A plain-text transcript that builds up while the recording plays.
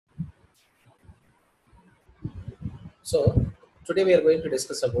So today we are going to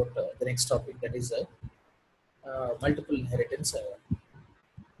discuss about the next topic, that is multiple inheritance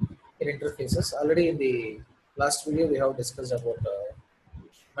in interfaces. Already in the last video we have discussed about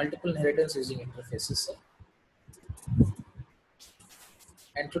multiple inheritance using interfaces,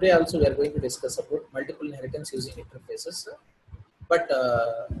 and today also we are going to discuss about multiple inheritance using interfaces. But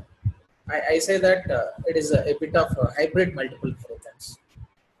I say that it is a bit of a hybrid multiple inheritance.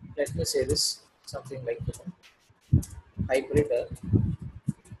 Let me say this something like hybrid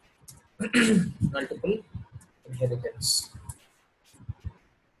multiple inheritance.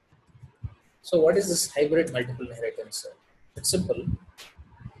 So what is this hybrid multiple inheritance? It's simple.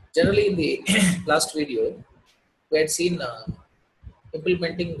 Generally, in the last video, we had seen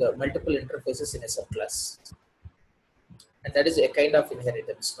implementing multiple interfaces in a subclass, and that is a kind of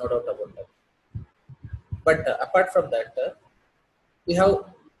inheritance, no doubt about that. But apart from that, we have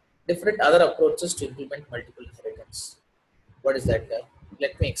different other approaches to implement multiple inheritance. What is that?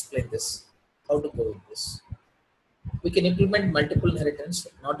 Let me explain this. How to go with this? We can implement multiple inheritance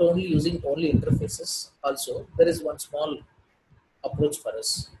not only using only interfaces. Also, there is one small approach for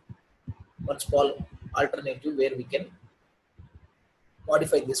us, one small alternative where we can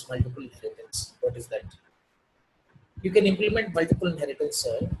modify this multiple inheritance. What is that? You can implement multiple inheritance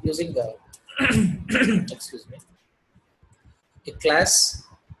using excuse me, a class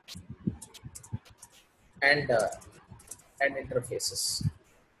and interfaces.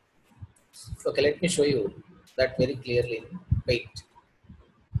 Okay, let me show you that very clearly. Wait,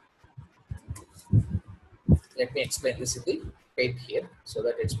 let me explain this in the paint here so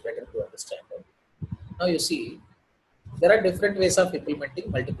that it's better to understand. Now you see, there are different ways of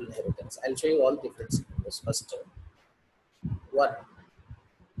implementing multiple inheritance. I'll show you all different scenarios. First, one,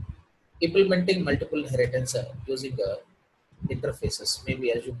 implementing multiple inheritance using interfaces.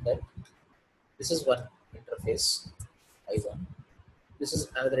 Maybe assume that this is one interface, I1. This is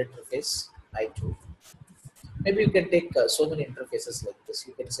another interface, I2. Maybe you can take so many interfaces like this.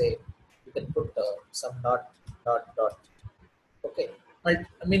 You can say, you can put some dot, dot, dot. Okay,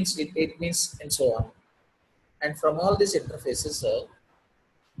 means it means and so on. And from all these interfaces,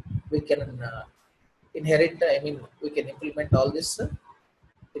 we can inherit. We can implement all this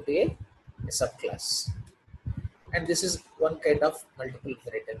into a subclass. And this is one kind of multiple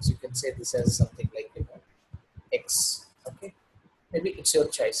inheritance. You can say this as something like X. Okay, maybe it's your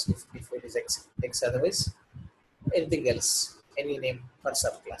choice if it is X. Otherwise, anything else, any name for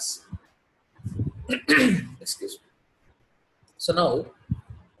subclass. Excuse me. So now,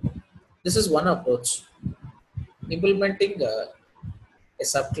 this is one approach, implementing a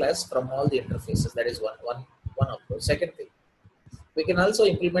subclass from all the interfaces. That is one approach. Second thing, we can also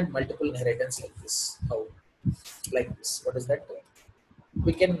implement multiple inheritance like this. How? Like this. What is that?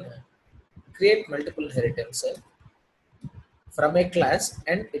 We can create multiple inheritance from a class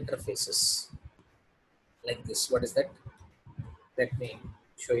and interfaces like this. What is that? Let me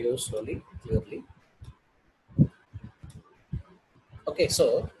show you slowly, clearly. Okay,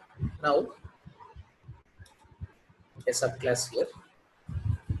 so now a subclass here,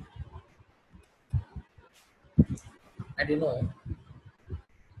 and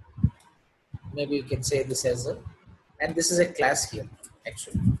maybe you can say this as a, and this is a class here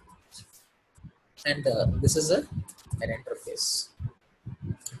actually, and this is an interface.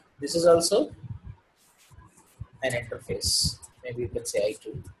 This is also an interface. Maybe you can say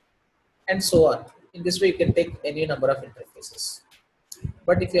I2, and so on. In this way, you can take any number of interfaces.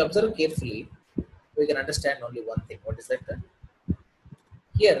 But if you observe carefully, we can understand only one thing. What is that?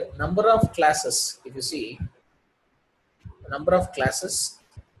 Here, number of classes. If you see, number of classes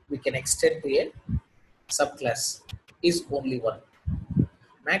we can extend to a subclass is only one.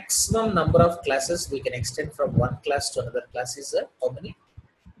 Maximum number of classes we can extend from one class to another class is how many?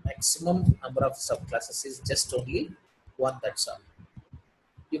 Maximum number of subclasses is just only one. That's all.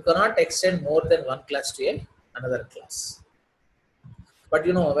 You cannot extend more than one class to another class. But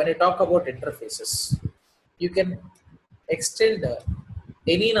when you talk about interfaces, you can extend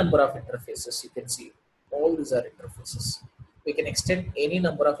any number of interfaces. You can see all these are interfaces. We can extend any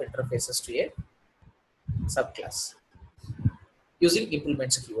number of interfaces to a subclass using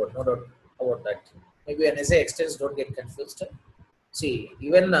implements keyword. No doubt about that. Maybe when I say extends, don't get confused. See,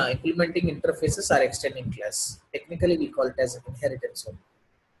 even implementing interfaces are extending class. Technically, we call it as inheritance.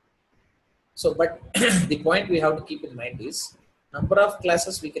 So, but the point we have to keep in mind is number of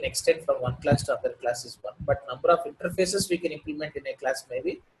classes we can extend from one class to other class is one, but number of interfaces we can implement in a class may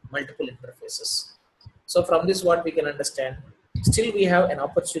be multiple interfaces. So from this, what we can understand, still we have an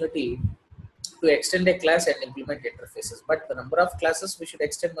opportunity to extend a class and implement interfaces, but the number of classes we should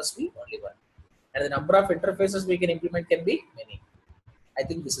extend must be only one. and the number of interfaces we can implement can be many. I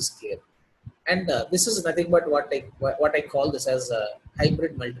think this is clear. And this is nothing but what I call this as a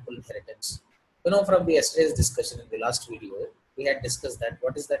hybrid multiple inheritance. From the yesterday's discussion in the last video, we had discussed that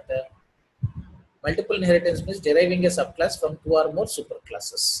what is that multiple inheritance means deriving a subclass from two or more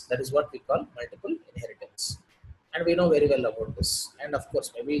superclasses. That is what we call multiple inheritance. And we know very well about this. And of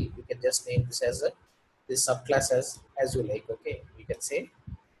course, maybe you can just name this as this subclass as you like. Okay, you can say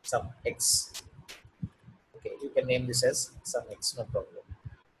some x. Okay, you can name this as some x, no problem.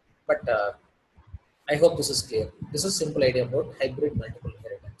 But I hope this is clear. This is simple idea about hybrid multiple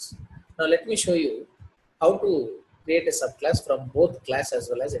inheritance. Now let me show you how to create a subclass from both class as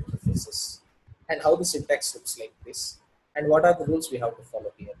well as interfaces, and how the syntax looks like this, and what are the rules we have to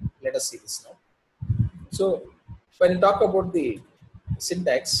follow here. Let us see this now. So when you talk about the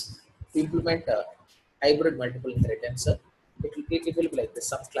syntax to implement a hybrid multiple inheritance, it will be like this: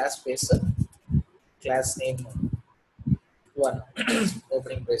 some class space, class name one,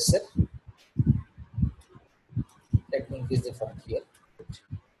 opening bracket. Let me increase the font here.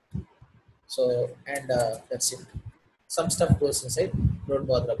 So, and that's it. Some stuff goes inside. Don't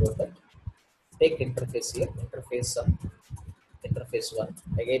bother about that. Take interface here. Interface one.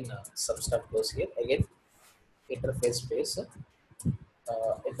 Again, some stuff goes here. Again, interface space.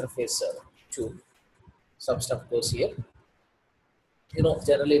 Interface two. Some stuff goes here.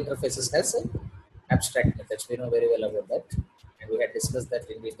 Generally interfaces has abstract methods. We know very well about that, and we had discussed that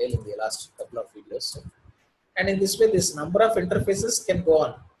in detail in the last couple of videos. And in this way, this number of interfaces can go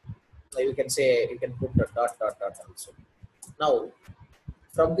on. Like you can say, you can put a dot also. Now,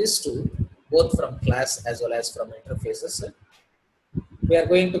 from these two, both from class as well as from interfaces, we are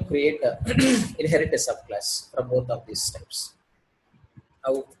going to create a inherit a subclass from both of these types.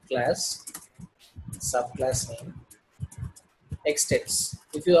 Now, class, subclass name, extends.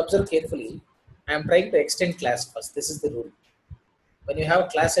 If you observe carefully, I am trying to extend class first. This is the rule. When you have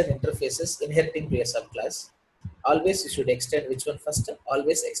class and interfaces inheriting to a subclass, always you should extend which one first?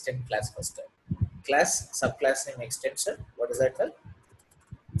 Always extend class first. Class, subclass name extension. What is that?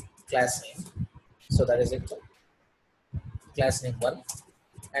 Class name. So that is it. Class name 1.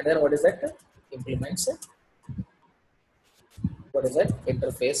 And then what is that? Implements. What is that?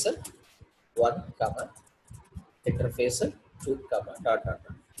 Interface 1, comma, interface 2, comma, dot.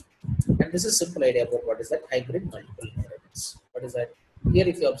 And this is simple idea about what is that hybrid multiple inheritance. What is that? Here,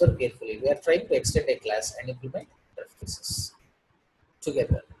 if you observe carefully, we are trying to extend a class and implement interfaces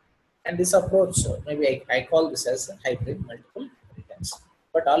together. And this approach, maybe I call this as hybrid multiple inheritance.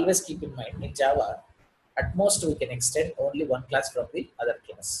 But always keep in mind, in Java, at most we can extend only one class from the other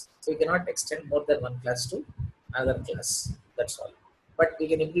class. So we cannot extend more than one class to another class. That's all. But we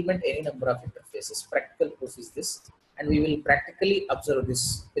can implement any number of interfaces. Practical proof is this. And we will practically observe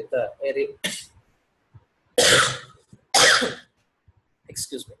this with the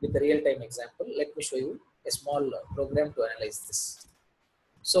with the real-time example. Let me show you a small program to analyze this.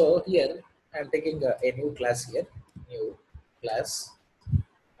 So here I am taking a new class here, new class.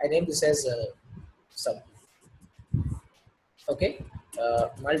 I name this as sub. Okay,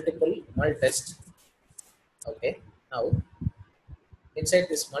 mul test. Okay, now inside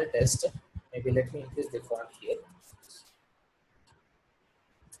this mul test, maybe let me increase the font here.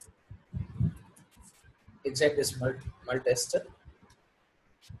 Inside this mul test,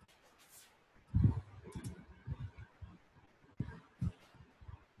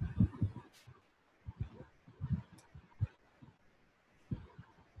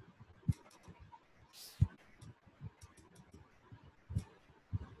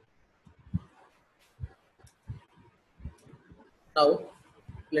 now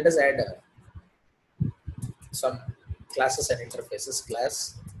let us add some classes and interfaces.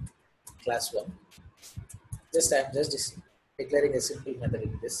 Class 1. I am just declaring a simple method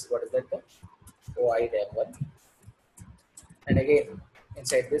in this. What is that? OIDEM1. And again,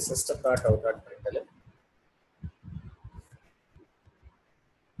 inside this system.out.println.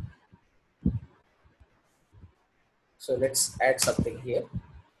 So let's add something here.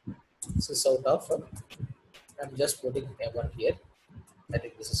 This is out of. I'm just putting M1 here. I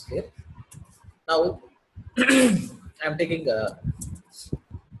think this is clear. Now I'm taking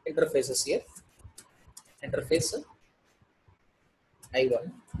interfaces here. Interface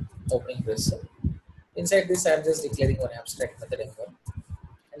I1, opening brace. Inside this, I'm just declaring one abstract method M1.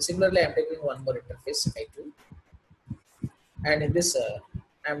 And similarly, I'm taking one more interface I2. And in this,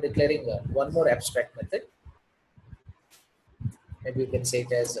 I'm declaring one more abstract method. Maybe you can say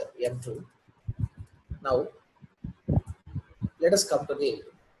it as M2. Now, let us come to the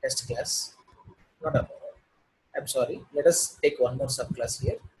test class. I'm sorry. Let us take one more subclass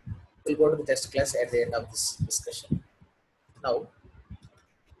here. We'll go to the test class at the end of this discussion. Now,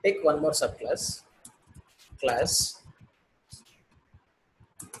 take one more subclass, class.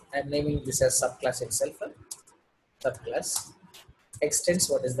 I'm naming this as subclass itself, subclass. Extends,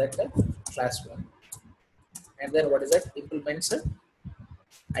 what is that? Class 1. And then what is that? Implements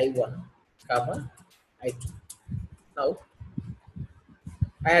I1, comma, I2. Now,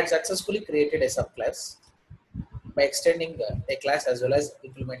 I had successfully created a subclass by extending a class as well as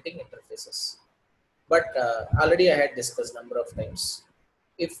implementing interfaces. But already I had discussed number of times.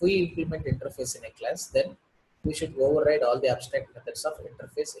 If we implement interface in a class, then we should override all the abstract methods of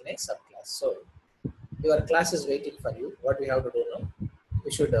interface in a subclass. So your class is waiting for you. What we have to do now?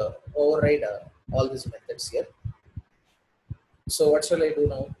 We should override all these methods here. So what shall I do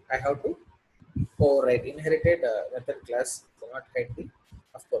now? I have to override inherited method class cannot hide the.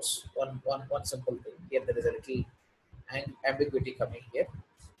 Of course, one simple thing here. There is a little ambiguity coming here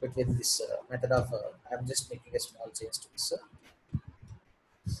between this method of. I'm just making a small change to this.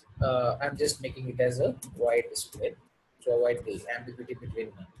 I'm just making it as a void display to avoid the ambiguity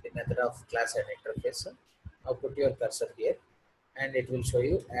between the method of class and interface. Now put your cursor here, and it will show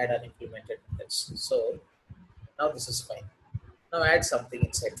you add unimplemented methods. So now this is fine. Now add something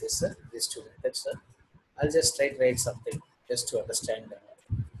inside this these two methods. I'll just try to write something just to understand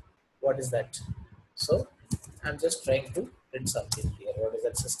what is that. So I'm just trying to print something here. What is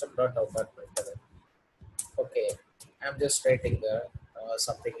that? System.out.println. Okay, I'm just writing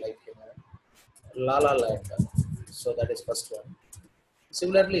something like la la land. So that is first one.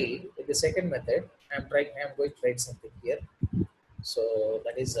 Similarly, in the second method, I'm going to write something here. So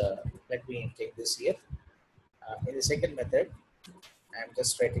that is let me take this here. In the second method, I'm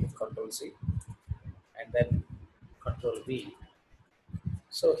just writing Control C and then Control V.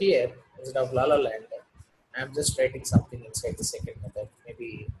 So here, instead of la la land, I'm just writing something inside the second method.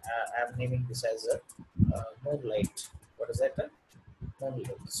 Maybe I'm naming this as a moonlight. What is that?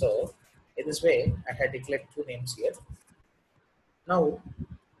 Moonlight. So in this way, I had declared two names here. Now,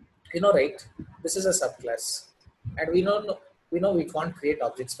 right? This is a subclass, and we can't create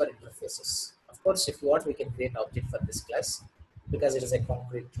objects for interfaces. Of course, if you want, we can create object for this class because it is a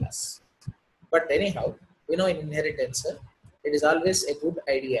concrete class. But anyhow, in inheritance, it is always a good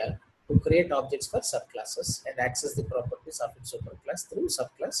idea to create objects for subclasses and access the properties of its superclass through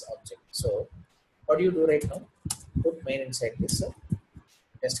subclass object. So, what do you do right now? Put main inside this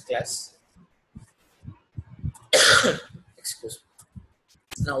test class. Excuse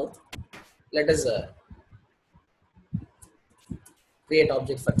me. Now, let us create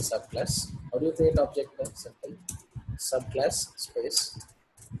object for the subclass. How do you create object? Simple. Subclass space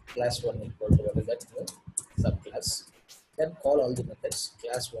class 1 equal to what is that? Subclass. Then call all the methods.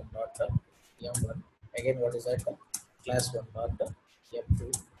 Class 1 dot m1. Again, what is that? Class 1 dot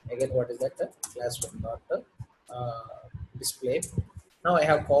m2. Again, what is that? Class 1 dot display. Now I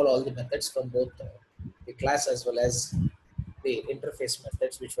have called all the methods from both the class as well as the interface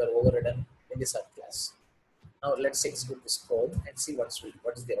methods which were overridden in the subclass. Now let's execute this code and see what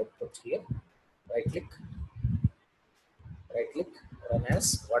is the output here. Right click, run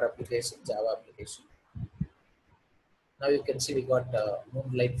as what application? Java application. Now you can see we got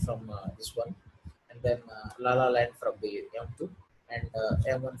moonlight from this one, and then la la land from the M2 and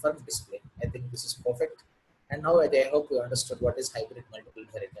M1 from display. I think this is perfect. And now I hope you understood what is hybrid multiple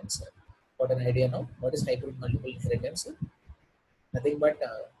inheritance. Got an idea now? What is hybrid multiple inheritance? Nothing but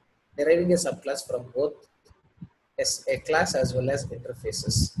deriving a subclass from both a class as well as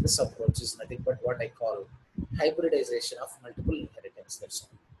interfaces. This approach is nothing but what I call hybridization of multiple inheritance. That's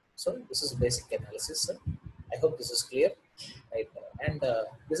all. So this is basic analysis. I hope this is clear, right? And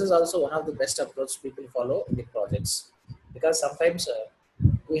this is also one of the best approach people follow in the projects, because sometimes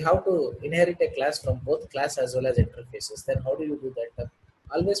we have to inherit a class from both class as well as interfaces. Then how do you do that?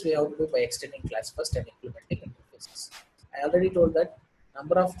 Always we have to do by extending class first and implementing interfaces. I already told that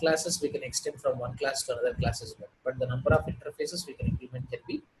number of classes we can extend from one class to another class as well, but the number of interfaces we can implement can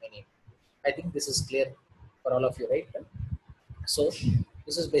be many. I think this is clear for all of you, right? So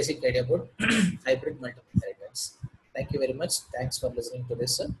this is basic idea about hybrid multiple inheritance. Thank you very much. Thanks for listening to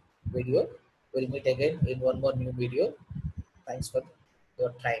this video. We'll meet again in one more new video. Thanks for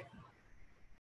your time.